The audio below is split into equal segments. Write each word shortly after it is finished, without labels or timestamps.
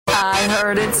I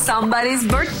heard it's somebody's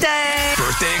birthday.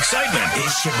 Birthday excitement.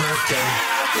 It's your birthday.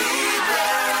 Happy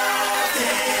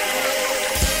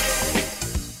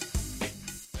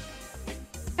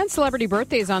birthday. And celebrity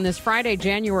birthdays on this Friday,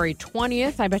 January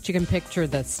 20th. I bet you can picture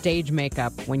the stage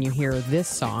makeup when you hear this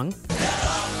song.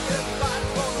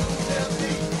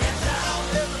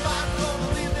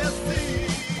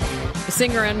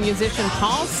 Singer and musician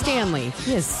Paul Stanley.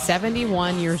 He is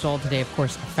 71 years old today, of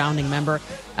course, a founding member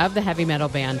of the heavy metal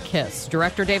band Kiss.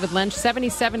 Director David Lynch,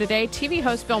 77 today. TV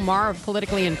host Bill Maher of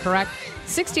Politically Incorrect,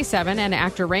 67. And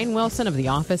actor Rainn Wilson of The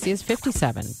Office is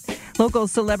 57. Local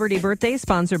celebrity birthdays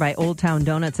sponsored by Old Town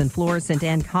Donuts and Florissant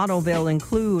and Cottleville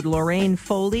include Lorraine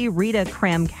Foley, Rita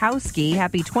Kramkowski.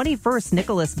 Happy 21st,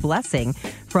 Nicholas Blessing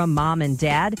from Mom and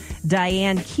Dad.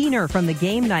 Diane Keener from the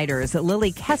Game Nighters.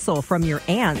 Lily Kessel from Your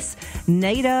Aunts.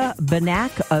 Nada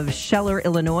Banak of Scheller,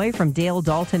 Illinois, from Dale,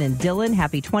 Dalton, and Dylan.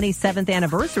 Happy 27th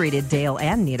anniversary to Dale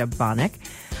and Nada Banak.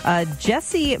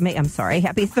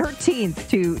 Happy 13th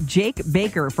to Jake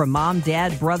Baker from Mom,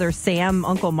 Dad, Brother Sam,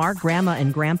 Uncle Mark, Grandma,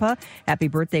 and Grandpa. Happy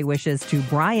birthday wishes to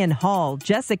Brian Hall,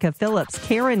 Jessica Phillips,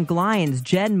 Karen Glines,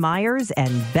 Jen Myers,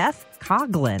 and Beth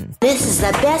Coughlin. This is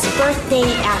the best birthday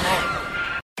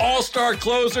ever. All-star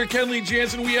closer Kenley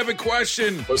Jansen, we have a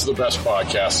question. What's the best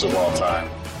podcast of all time?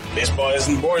 Baseball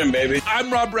isn't boring, baby.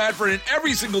 I'm Rob Bradford, and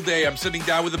every single day I'm sitting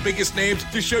down with the biggest names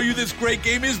to show you this great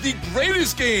game is the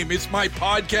greatest game. It's my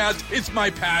podcast. It's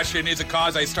my passion. It's a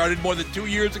cause I started more than 2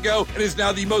 years ago and is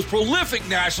now the most prolific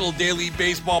national daily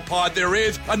baseball pod there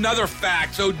is. Another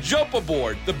fact, so jump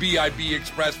aboard the BIB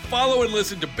Express. Follow and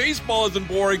listen to Baseball Isn't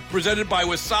Boring, presented by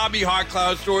Wasabi Hot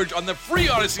Cloud Storage on the free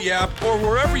Odyssey app or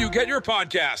wherever you get your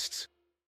podcasts.